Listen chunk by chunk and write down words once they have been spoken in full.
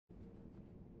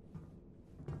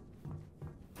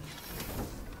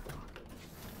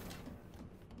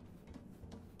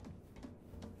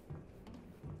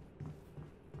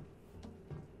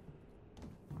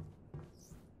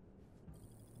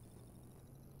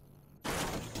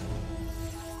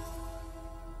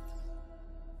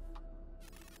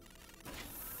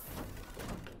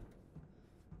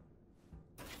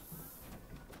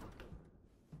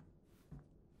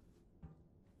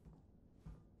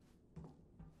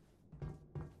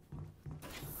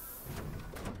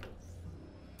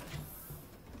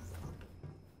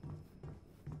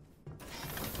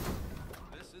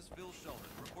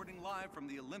live from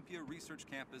the Olympia Research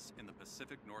Campus in the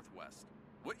Pacific Northwest.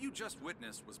 What you just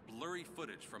witnessed was blurry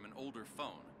footage from an older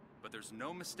phone, but there's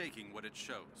no mistaking what it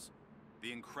shows.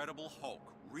 The Incredible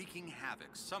Hulk wreaking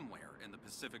havoc somewhere in the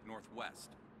Pacific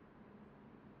Northwest.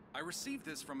 I received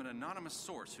this from an anonymous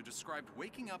source who described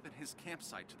waking up at his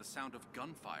campsite to the sound of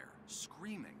gunfire,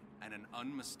 screaming, and an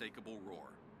unmistakable roar.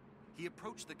 He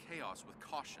approached the chaos with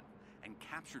caution and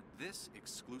captured this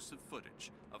exclusive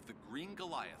footage of the Green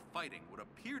Goliath fighting what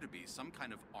appear to be some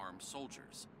kind of armed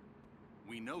soldiers.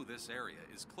 We know this area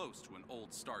is close to an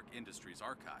old Stark Industries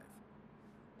archive.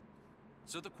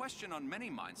 So the question on many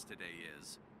minds today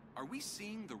is, are we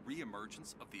seeing the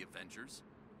re-emergence of the Avengers?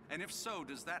 And if so,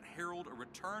 does that herald a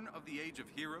return of the Age of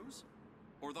Heroes,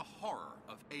 or the horror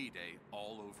of A-Day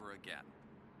all over again?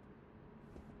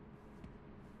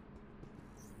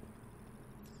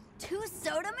 2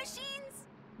 soda machines?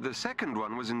 The second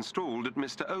one was installed at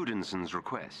Mr. Odinson's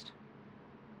request.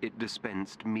 It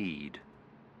dispensed mead.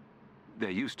 There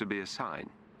used to be a sign.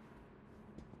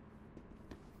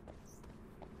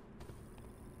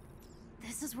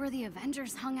 This is where the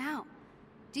Avengers hung out.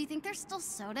 Do you think there's still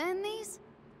soda in these?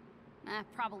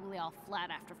 Probably all flat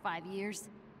after 5 years.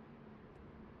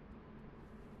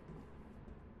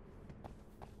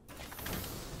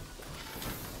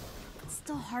 It's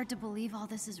still hard to believe all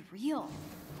this is real.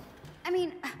 I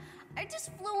mean, I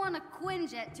just flew on a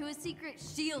Quinjet to a secret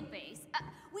S.H.I.E.L.D. base.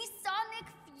 We saw Nick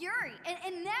Fury,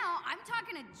 and now I'm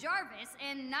talking to Jarvis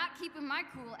and not keeping my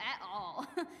cool at all.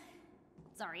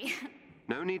 Sorry.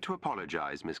 No need to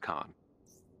apologize, Miss Khan.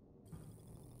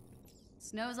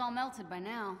 Snow's all melted by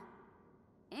now.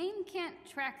 AIM can't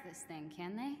track this thing,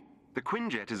 can they? The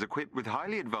Quinjet is equipped with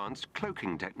highly advanced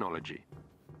cloaking technology.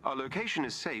 Our location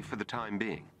is safe for the time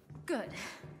being. Good.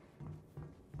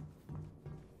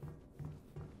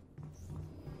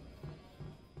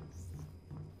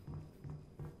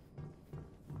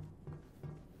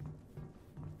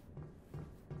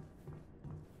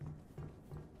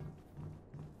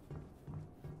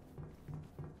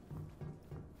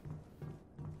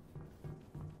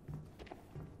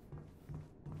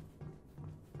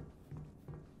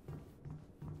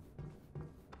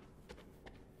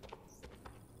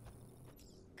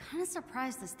 Kinda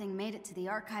surprised this thing made it to the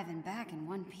archive and back in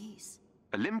one piece.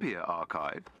 Olympia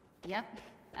Archive? Yep,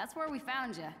 that's where we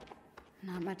found you.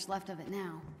 Not much left of it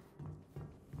now.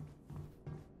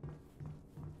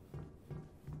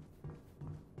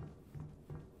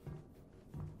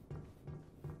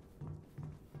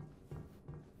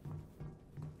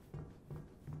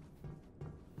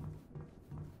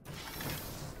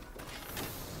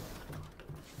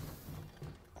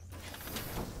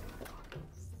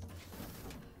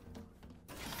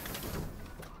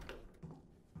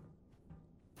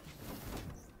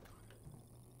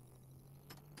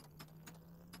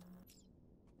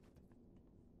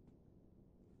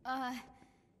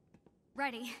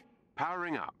 Ready.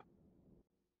 Powering up.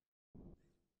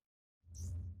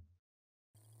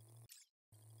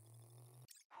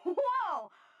 Whoa!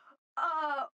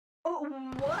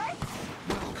 What?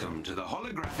 Welcome to the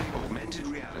holographic augmented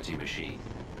reality machine.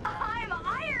 I'm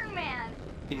Iron Man!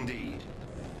 Indeed.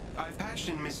 I've patched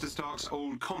in Mr. Stark's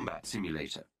old combat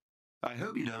simulator. I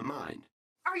hope you don't mind.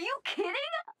 Are you kidding?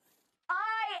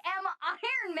 I am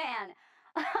Iron Man!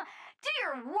 Do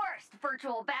your worst,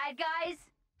 virtual bad guys!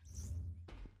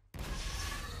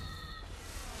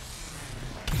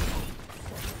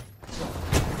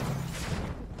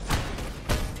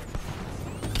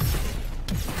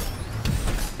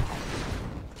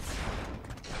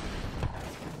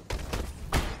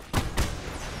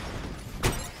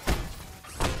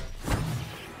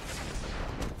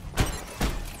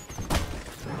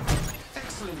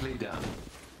 Excellently done.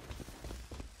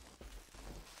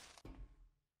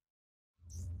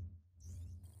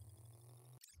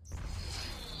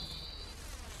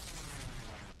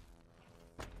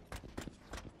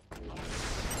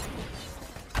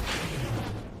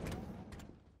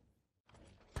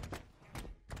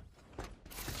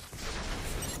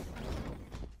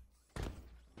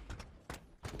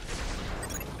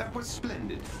 That was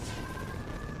splendid.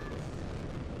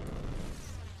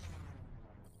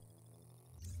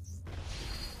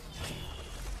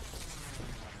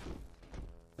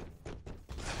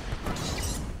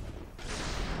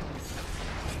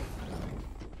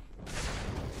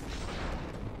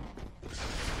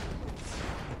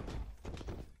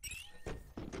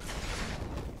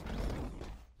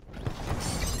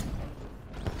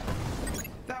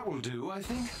 That will do, I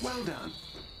think. Well done.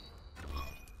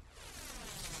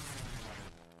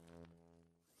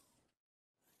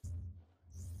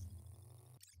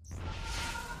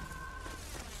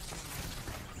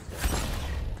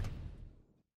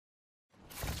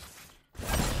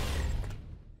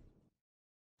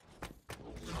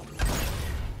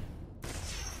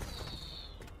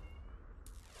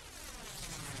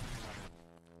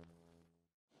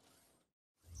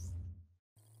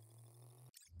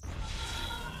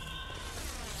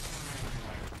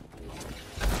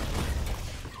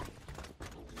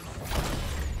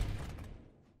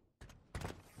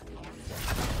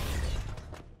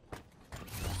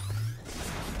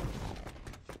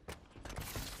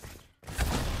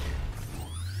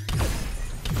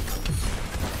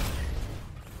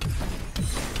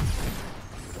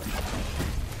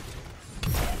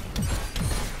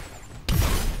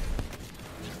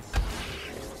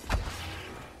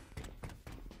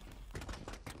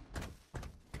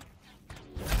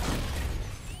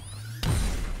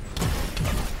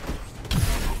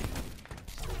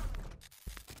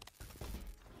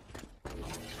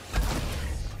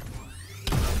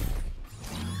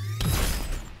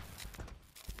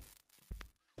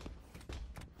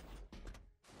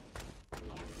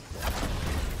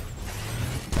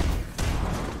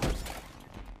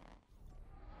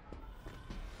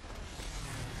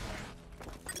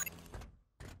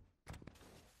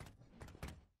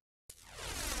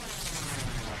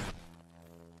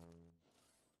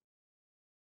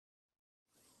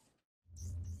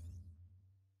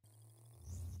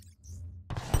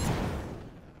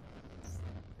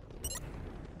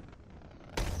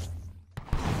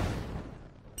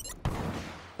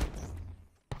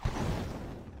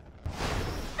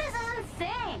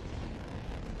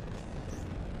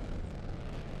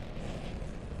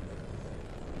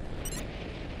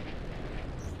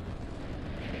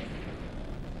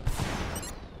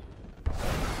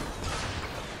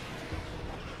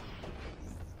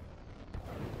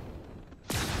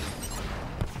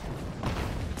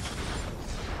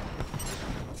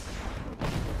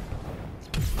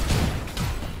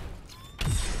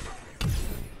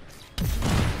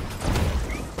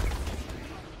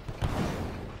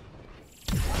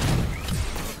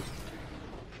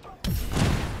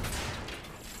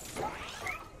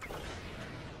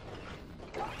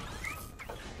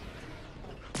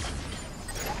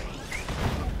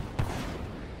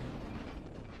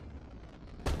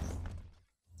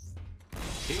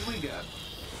 Here we go.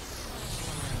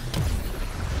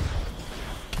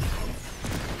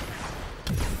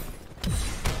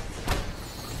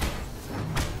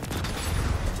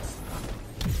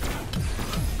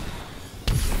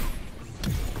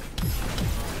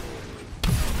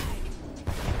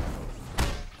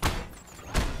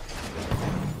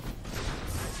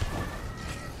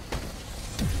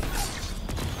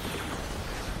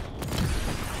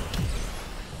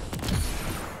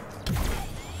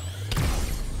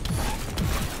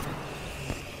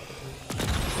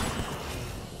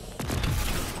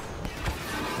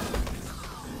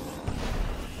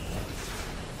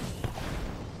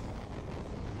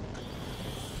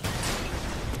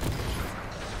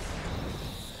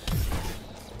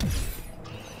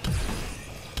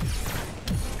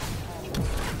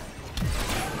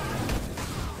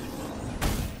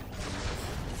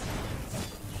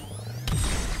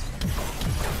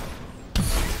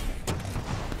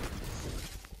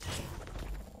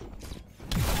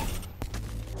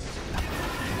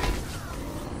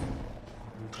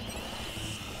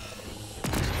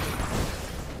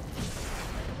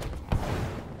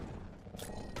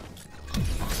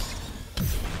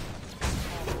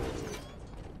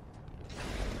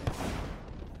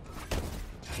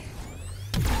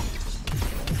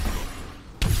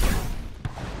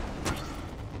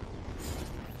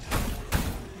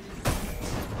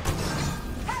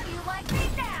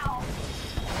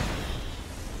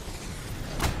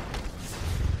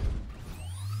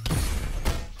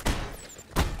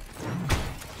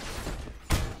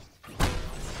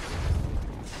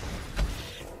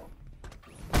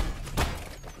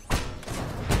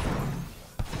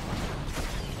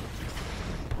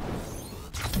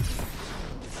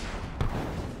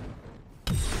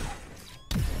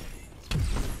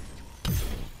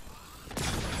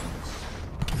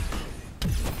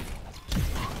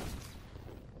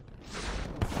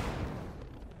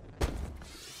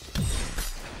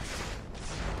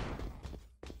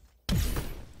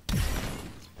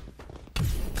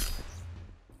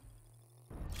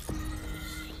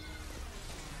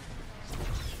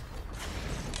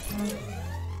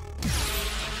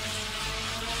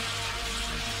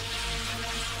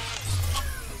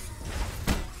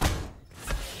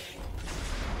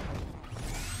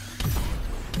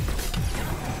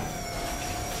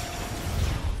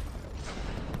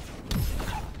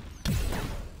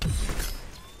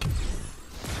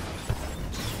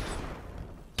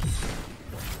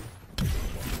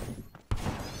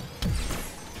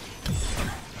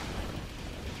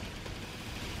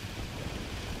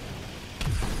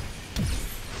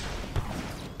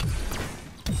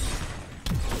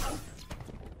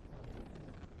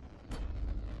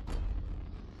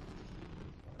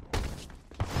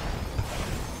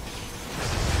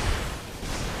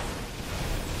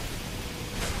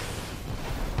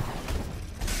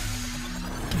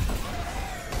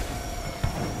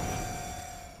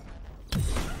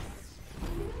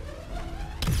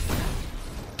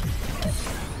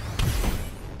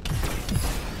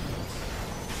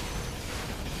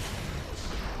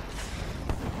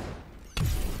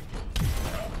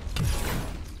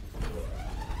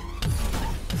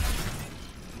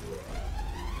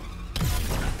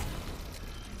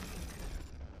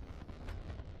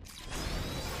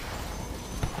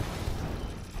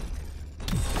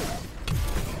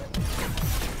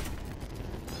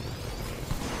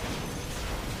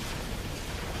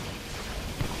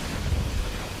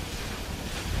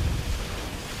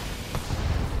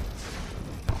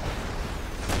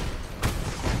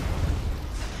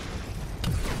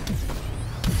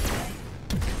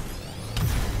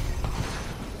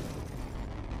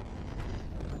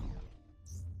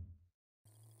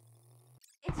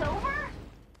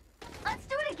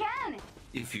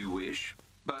 If you wish.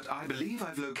 But I believe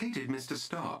I've located Mr.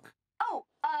 Stark. Oh,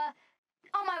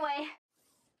 on my way.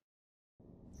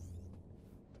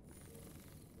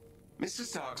 Mr.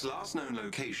 Stark's last known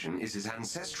location is his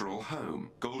ancestral home,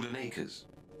 Golden Acres.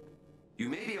 You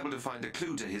may be able to find a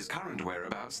clue to his current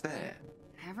whereabouts there.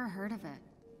 Never heard of it.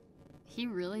 He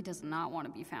really does not want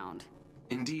to be found.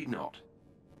 Indeed not.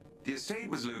 The estate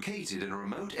was located in a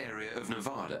remote area of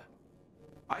Nevada.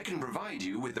 I can provide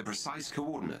you with the precise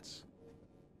coordinates.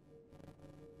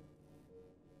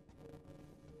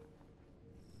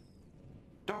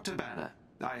 Dr. Banner,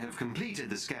 I have completed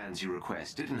the scans you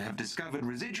requested and have discovered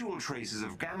residual traces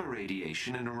of gamma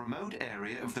radiation in a remote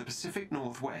area of the Pacific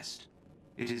Northwest.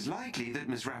 It is likely that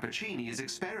Ms. Rappaccini is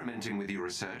experimenting with your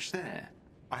research there.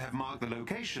 I have marked the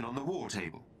location on the war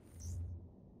table.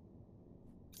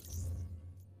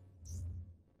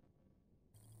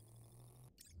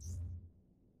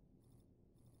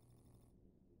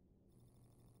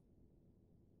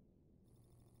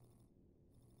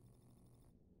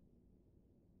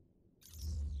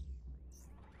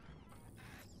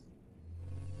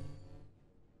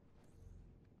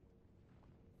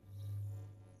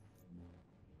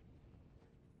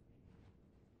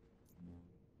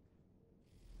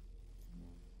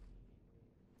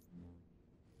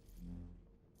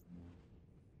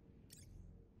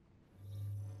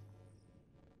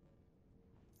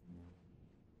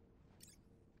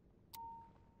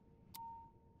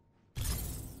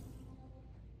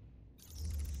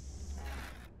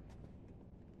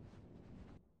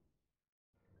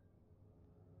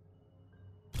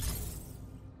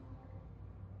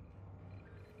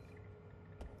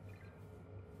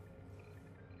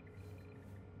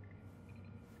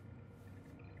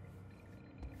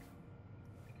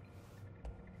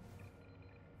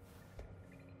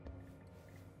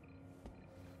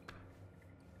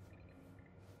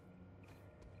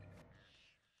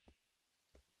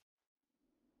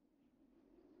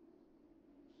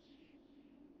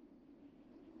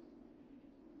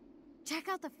 check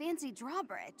out the fancy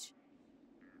drawbridge.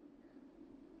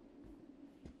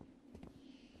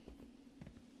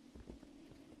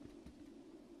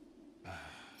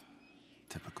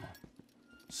 Typical.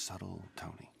 Subtle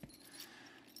Tony.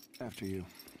 After you.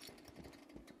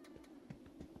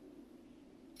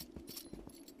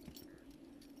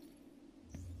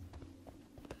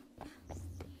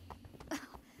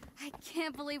 I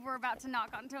can't believe we're about to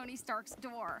knock on Tony Stark's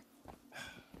door.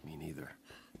 Me neither.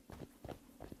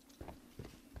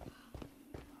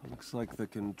 Looks like the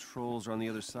controls are on the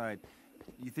other side.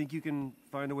 You think you can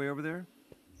find a way over there?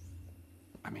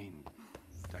 I mean,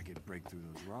 I could break through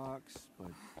those rocks,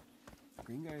 but the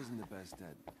green guy isn't the best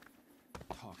at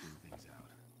talking things out.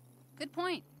 Good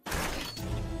point. I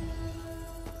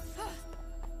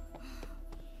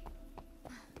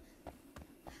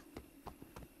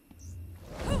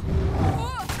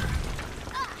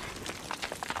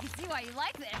see why you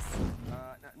like this.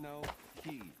 No,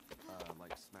 he,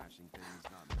 like smashing things,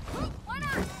 not me. Why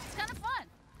not? It's kind of fun.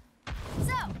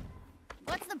 So,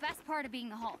 what's the best part of being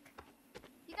the Hulk?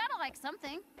 You gotta like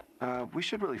something. We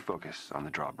should really focus on the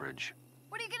drawbridge.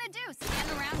 What are you gonna do? Stand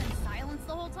around in silence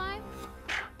the whole time?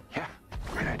 Yeah,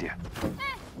 great idea.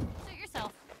 Suit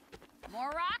yourself. More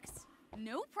rocks?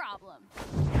 No problem.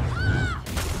 Ah!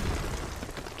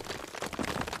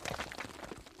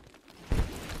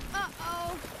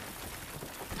 Uh-oh.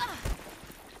 Ah.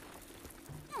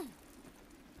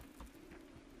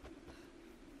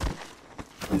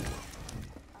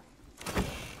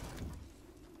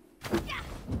 Yeah.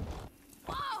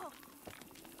 Whoa!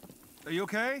 Are you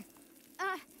okay?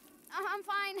 I'm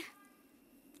fine.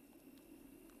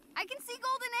 I can see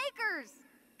Golden Acres.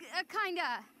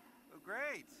 Kinda. Oh,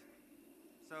 great.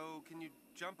 So, can you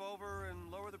jump over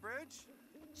and lower the bridge?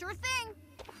 Sure thing.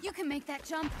 You can make that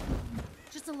jump.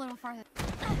 Just a little farther.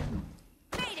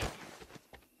 Made it!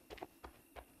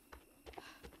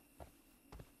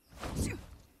 Shoo.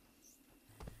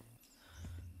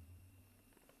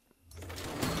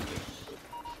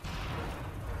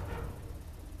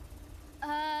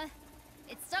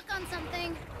 It's stuck on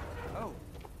something. Oh.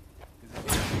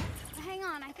 Hang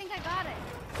on, I think I got it.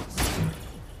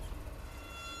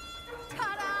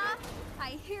 Ta-da!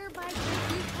 I hereby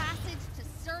give you passage to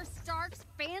Sir Stark's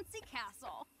fancy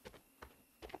castle.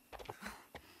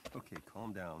 Okay,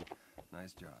 calm down.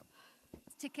 Nice job.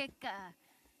 To kick,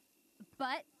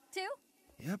 butt, too?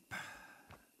 Yep.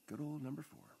 Good old number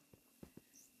 4.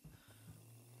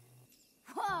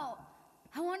 Whoa!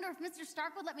 I wonder if Mr.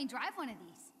 Stark would let me drive one of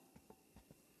these.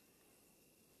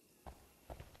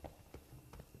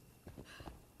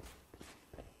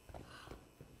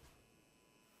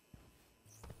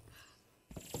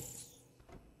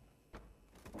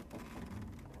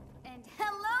 And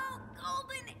hello,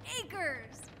 Golden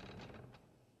Acres!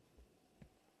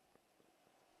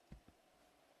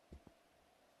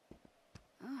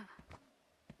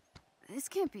 This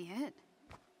can't be it.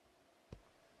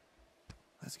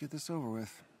 Let's get this over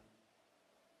with.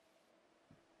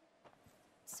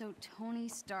 So Tony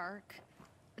Stark,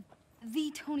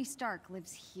 the Tony Stark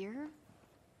lives here?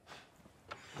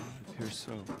 It appears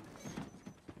so.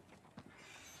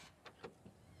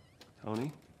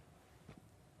 Tony?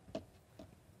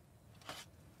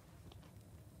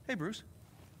 Hey, Bruce.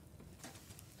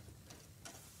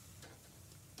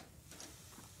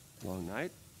 Long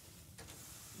night?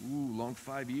 Ooh, long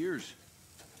 5 years.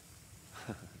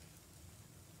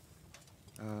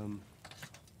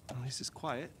 At least it's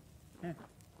quiet.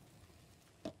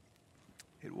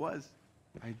 It was.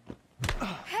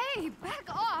 Hey, back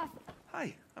off!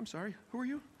 Hi, I'm sorry. Who are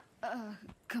you?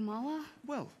 Kamala?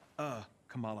 Well,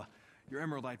 Kamala, your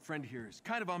Emeraldite friend here is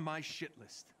kind of on my shit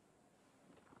list.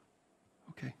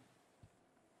 Okay.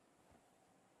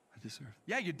 I deserve it.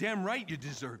 Yeah, you're damn right you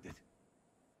deserved it.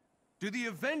 Do the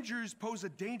Avengers pose a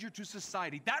danger to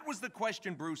society? That was the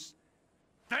question, Bruce.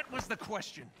 That was the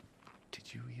question.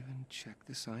 Did you even check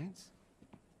the science?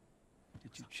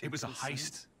 Did you check It was a the heist,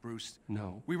 science? Bruce.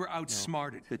 No. We were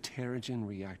outsmarted. The Terrigen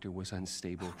reactor was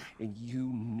unstable, and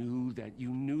you knew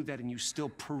that, and you still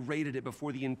paraded it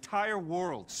before the entire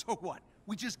world. So what?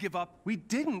 We just give up? We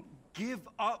didn't give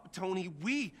up, Tony.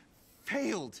 We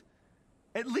failed.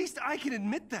 At least I can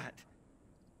admit that.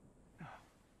 No,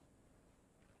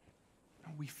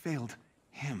 we failed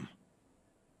him.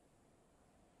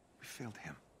 We failed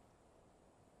him.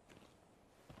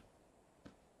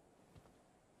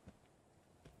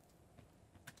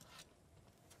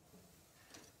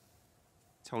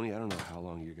 Tony, I don't know how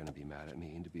long you're gonna be mad at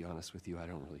me, and to be honest with you, I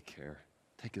don't really care.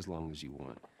 Take as long as you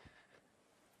want.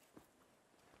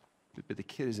 But the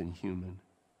kid is inhuman.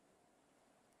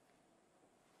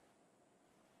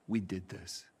 We did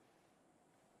this.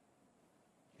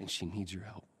 and she needs your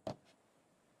help.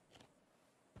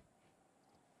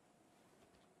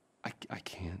 I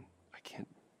can't.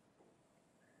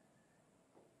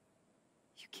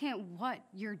 You can't what?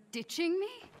 You're ditching me?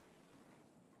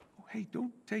 Oh, hey,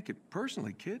 don't take it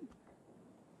personally, kid.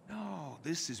 No,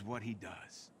 this is what he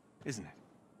does, isn't it?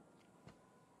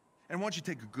 And why don't you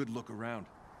take a good look around,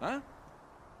 huh?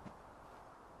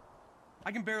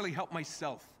 I can barely help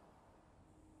myself.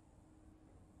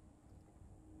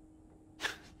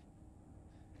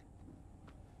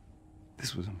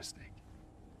 This was a mistake.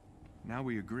 Now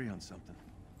we agree on something.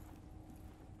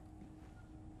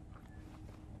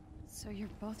 So you're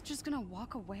both just gonna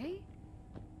walk away?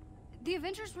 The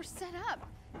Avengers were set up.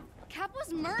 Cap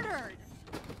was murdered.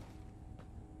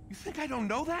 You think I don't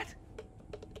know that?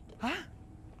 Huh?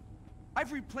 I've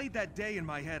replayed that day in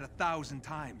my head 1,000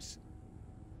 times.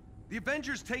 The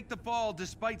Avengers take the fall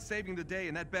despite saving the day,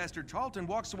 and that bastard Tarleton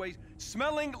walks away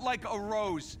smelling like a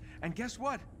rose. And guess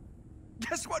what?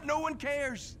 Guess what? No one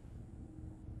cares.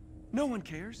 No one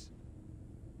cares.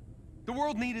 The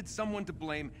world needed someone to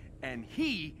blame, and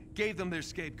he gave them their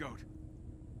scapegoat.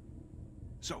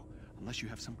 So, unless you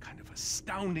have some kind of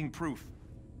astounding proof,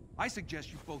 I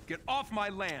suggest you both get off my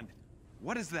land.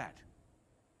 What is that?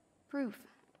 Proof.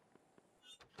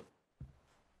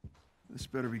 This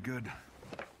better be good.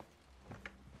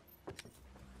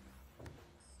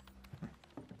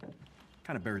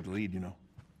 Kind of buried the lead, you know.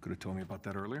 Could have told me about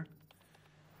that earlier.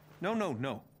 No.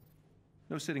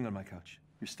 No sitting on my couch.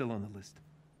 You're still on the list.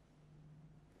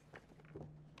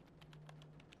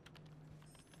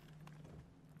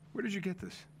 Where did you get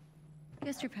this?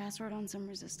 Guessed your password on some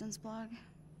resistance blog.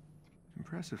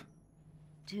 Impressive.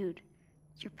 Dude,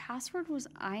 your password was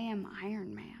I.M.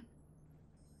 Iron Man.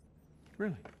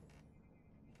 Really?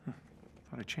 Huh.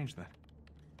 Thought I changed that.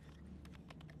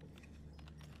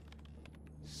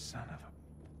 Son of a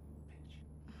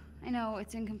bitch. I know,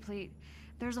 it's incomplete.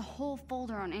 There's a whole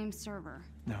folder on A.I.M.'s server.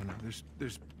 No,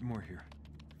 there's more here.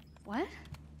 What?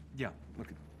 Yeah, look,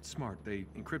 it's smart. They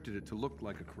encrypted it to look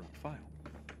like a corrupt file.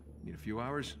 Need a few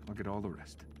hours, I'll get all the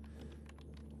rest.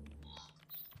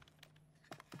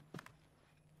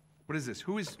 What is this?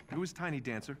 Who is Tiny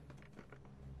Dancer?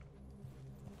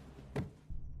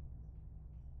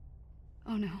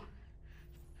 Oh no.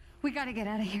 We gotta get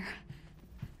out of here.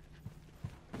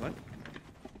 What?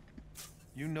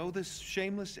 You know this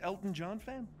shameless Elton John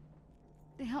fan?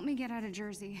 They helped me get out of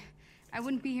Jersey. I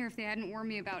wouldn't be here if they hadn't warned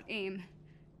me about A.I.M.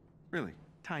 Really?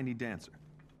 Tiny Dancer?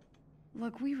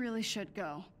 Look, we really should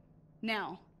go.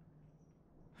 Now.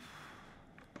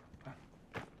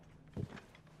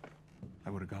 I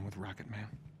would have gone with Rocket Man.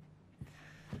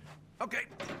 Okay.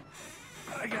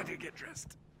 I gotta get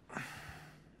dressed.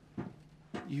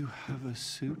 You have a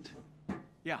suit?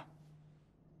 Yeah.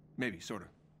 Maybe, sorta.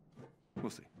 We'll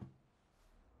see.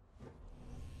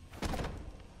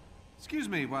 Excuse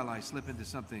me while I slip into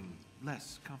something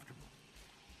less comfortable.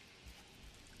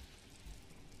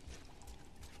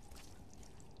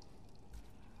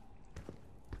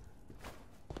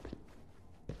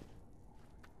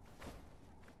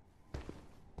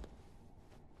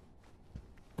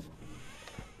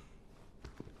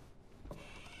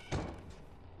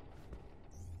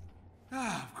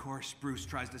 Of course, Bruce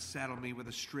tries to saddle me with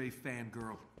a stray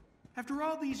fangirl. After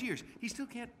all these years, he still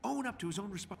can't own up to his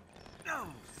own No,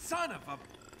 son of a...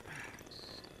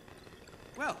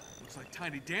 Well, looks like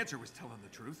Tiny Dancer was telling the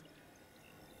truth.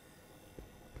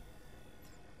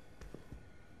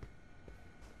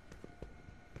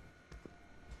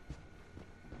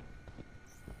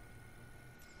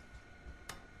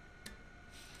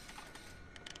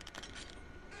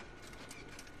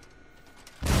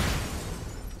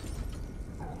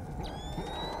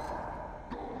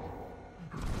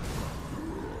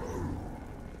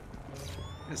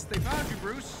 Yes, they found you,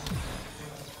 Bruce.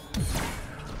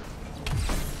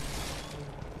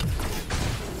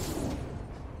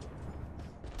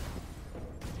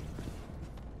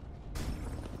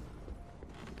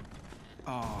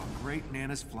 Oh, great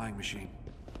Nana's flying machine.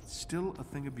 Still a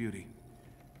thing of beauty.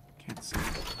 Can't say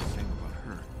the same about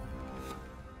her.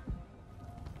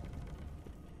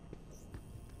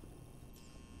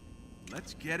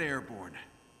 Let's get airborne.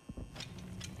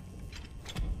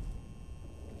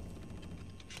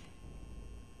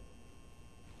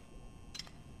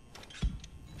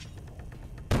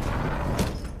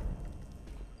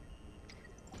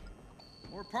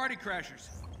 More party crashers.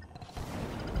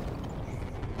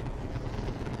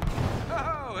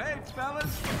 Oh, hey,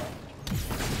 fellas.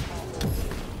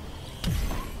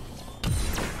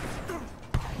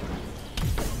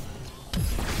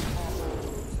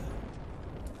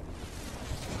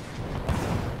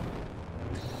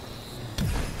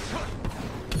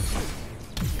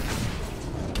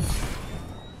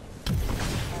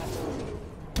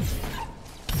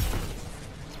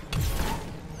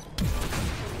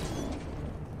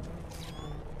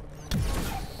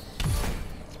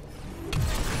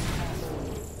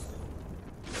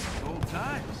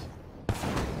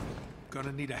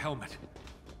 gonna need a helmet.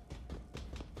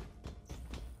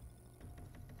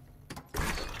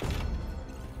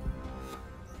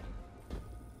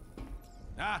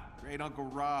 Ah, great Uncle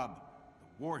Rob,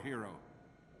 the war hero.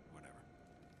 Whatever.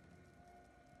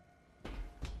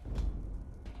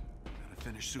 Gotta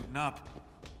finish suiting up.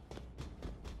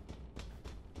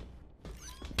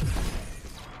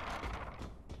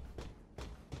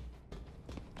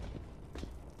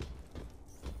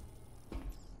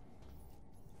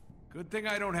 Good thing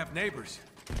I don't have neighbors.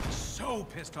 I'm so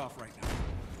pissed off right now.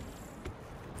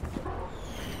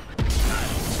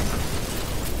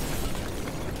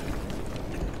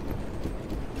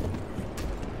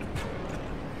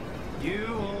 You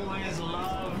always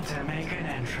love to make an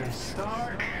entrance,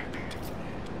 Stark.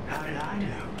 How did I do?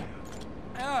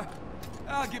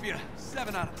 I'll give you a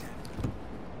 7 out of 10.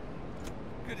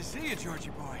 Good to see you,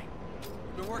 Georgie boy.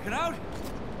 Been working out?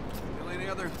 Still any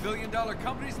other billion-dollar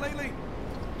companies lately?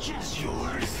 Just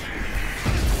yours.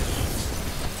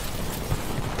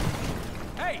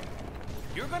 Hey!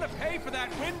 You're gonna pay for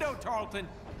that window, Tarleton!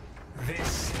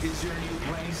 This is your new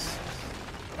place?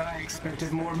 I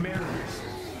expected more mirrors.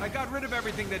 I got rid of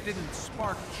everything that didn't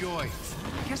spark joy.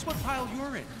 Guess what pile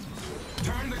you're in?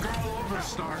 Turn the girl over,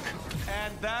 Stark.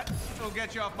 And that will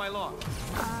get you off my lawn.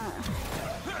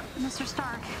 Mr.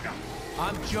 Stark.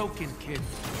 I'm joking, kid.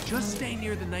 Just stay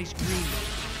near the nice green.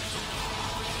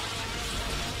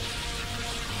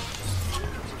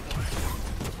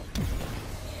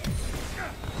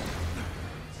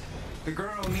 The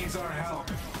girl needs our help.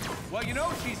 Well, you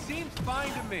know, she seems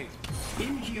fine to me.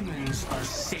 Inhumans are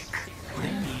sick.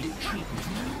 They need treatment.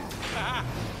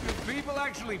 Do people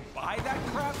actually buy that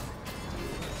crap?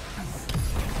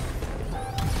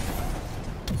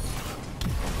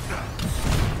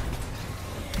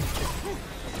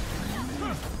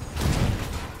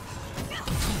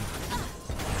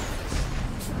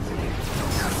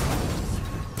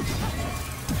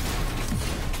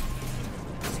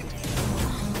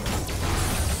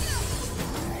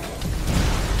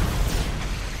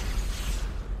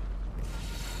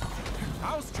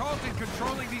 How's Charlton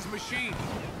controlling these machines?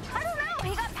 I don't know.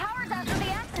 He got powers after the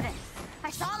accident. I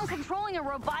saw him controlling a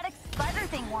robotic spider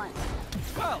thing once.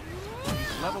 Well,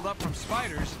 he's leveled up from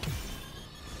spiders.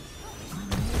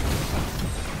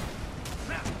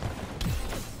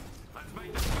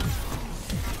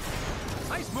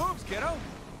 Nice moves, kiddo.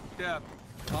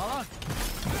 Kamala?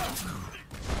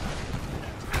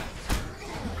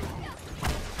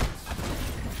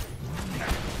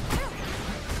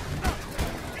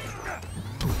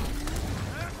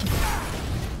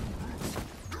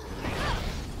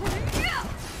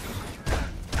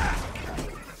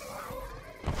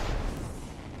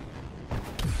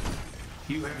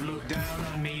 You have looked down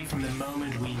on me from the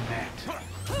moment we met.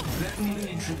 Let me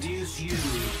introduce you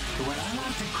to what I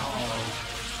like to call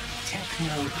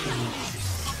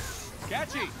techno-kinesis.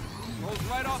 Catchy. Rolls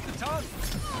right off the tongue.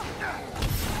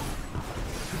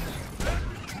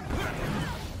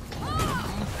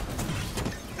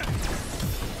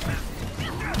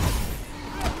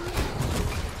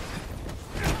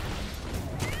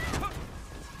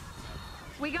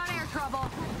 We got air trouble.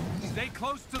 Stay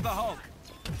close to the Hulk.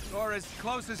 Or as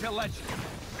close as he'll let you.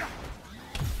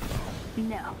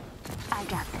 No, I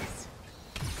got this.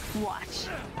 Watch.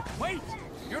 Wait!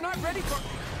 You're not ready for...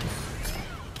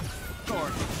 Or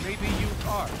maybe you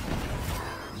are.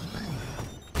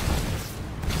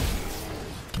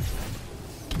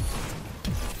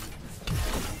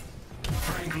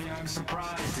 Frankly, I'm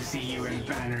surprised to see you and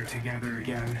Banner together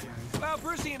again. Well,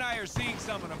 Brucey and I are seeing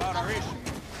something about our issue.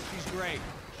 She's great.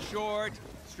 Short,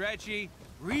 stretchy,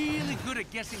 really good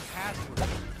at guessing passwords.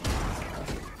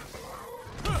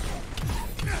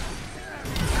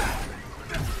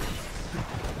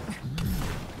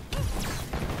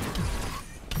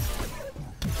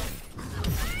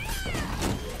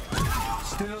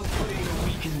 Still putting the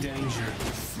weak in danger.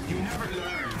 You never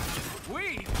learn.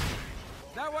 We? Is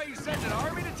that why you sent an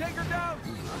army to take her down?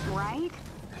 Right?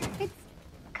 It's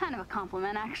kind of a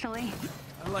compliment, actually.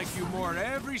 I like you more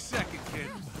every second, kid.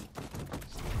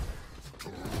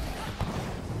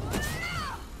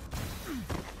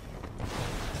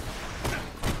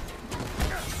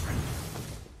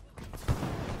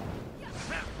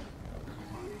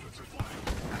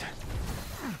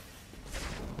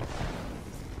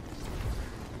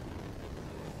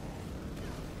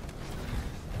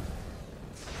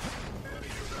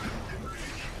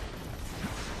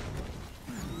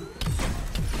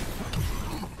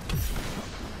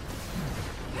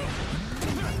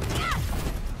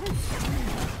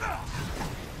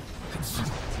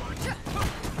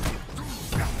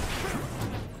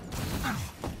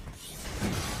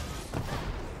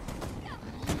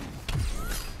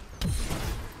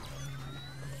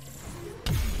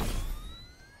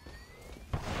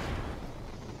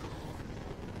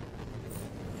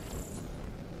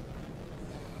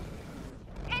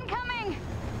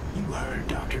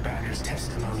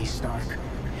 Tony Stark.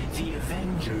 The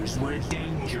Avengers were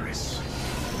dangerous.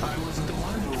 I wasn't the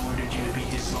one who ordered you to be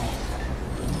dissolved.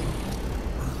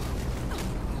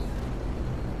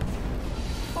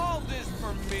 All this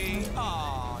for me?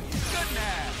 Aw, you shouldn't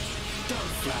have.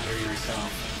 Don't flatter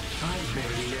yourself. I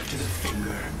barely live to the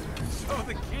finger. So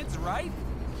the kid's right?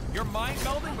 You're mind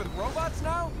melding with robots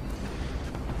now?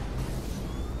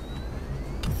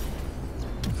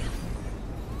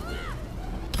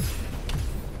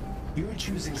 You're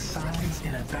choosing sides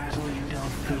in a battle you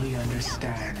don't fully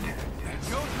understand. I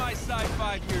chose my side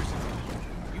 5 years ago.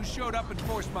 You showed up and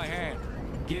forced my hand.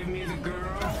 Give me the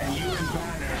girl, and you and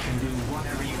Banner can do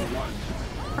whatever you want.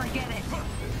 Forget it.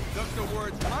 Took the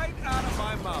words right out of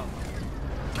my mouth.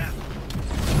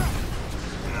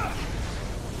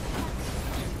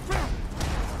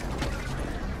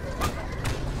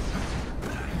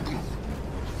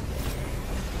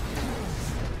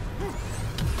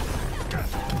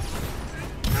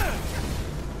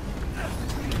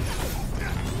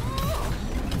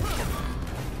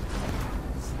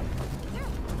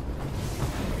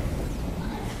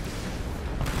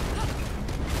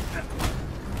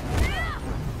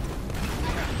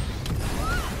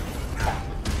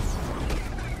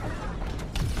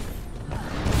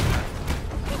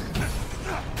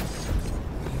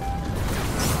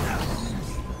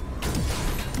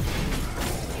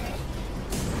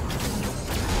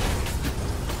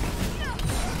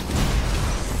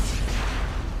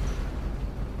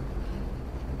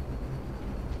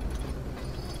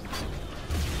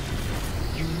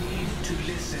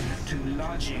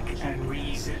 Logic and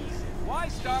reason. Why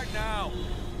start now?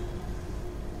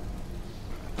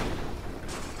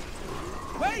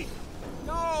 Wait!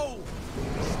 No!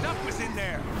 The stuff was in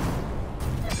there!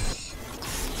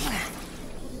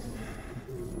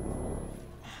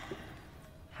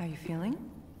 How you feeling?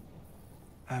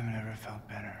 I've never felt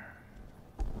better.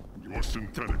 Your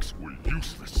synthetics were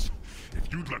useless.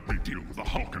 If you'd let me deal with the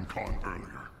Hulk and Khan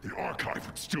earlier, the archive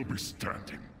would still be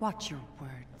standing. Watch your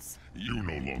words. You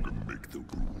no longer make the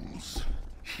rules.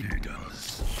 He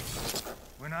does.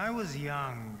 When I was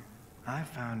young, I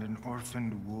found an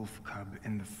orphaned wolf cub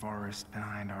in the forest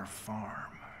behind our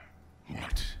farm.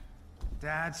 What?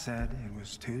 Dad said it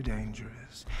was too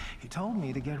dangerous. He told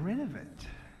me to get rid of it.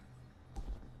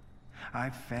 I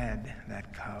fed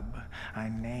that cub. I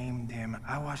named him.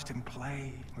 I watched him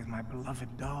play with my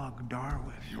beloved dog,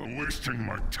 Darwin. You're wasting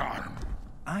my time.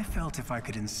 I felt if I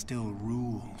could instill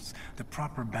rules, the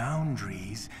proper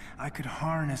boundaries, I could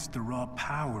harness the raw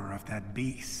power of that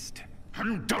beast. Have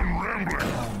you done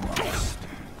rambling? Almost.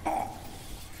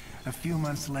 A few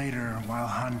months later, while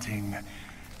hunting,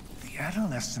 the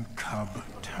adolescent cub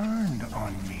turned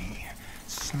on me,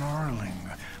 snarling,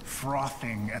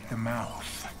 frothing at the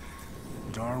mouth.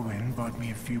 Darwin bought me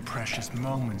a few precious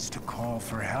moments to call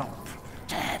for help.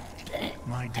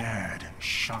 My dad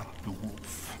shot the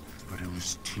wolf, but it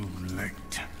was too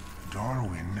late.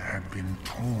 Darwin had been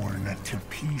torn to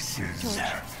pieces. George.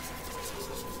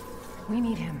 We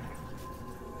need him.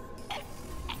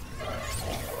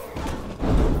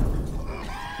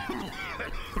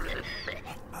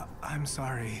 I'm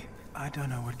sorry. I don't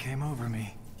know what came over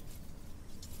me.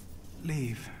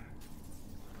 Leave.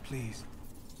 Please.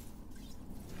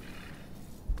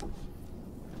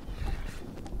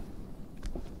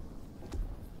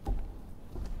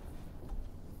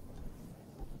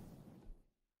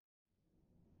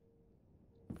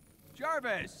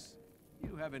 Jarvis!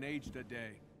 You haven't aged a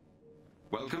day.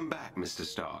 Welcome back, Mr.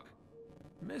 Stark.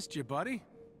 Missed you, buddy.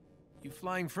 You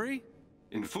flying free?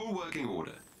 In full working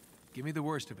order. Give me the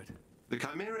worst of it. The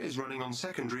Chimera is running on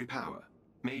secondary power.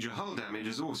 Major hull damage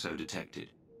is also detected.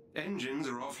 Engines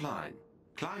are offline.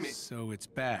 Climate... So it's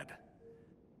bad.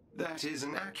 That is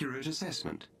an accurate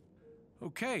assessment.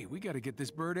 Okay, we gotta get this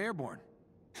bird airborne.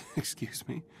 Excuse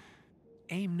me?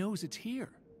 A.I.M knows it's here.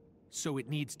 So it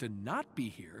needs to not be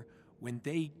here when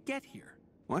they get here.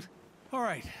 What? All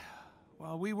right.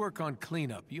 While we work on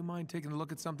cleanup, you mind taking a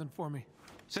look at something for me?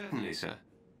 Certainly, sir.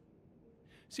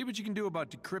 See what you can do about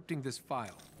decrypting this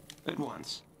file. At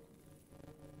once.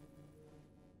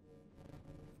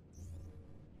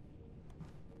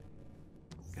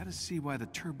 Gotta see why the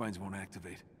turbines won't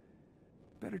activate.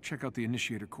 Better check out the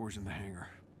initiator cores in the hangar.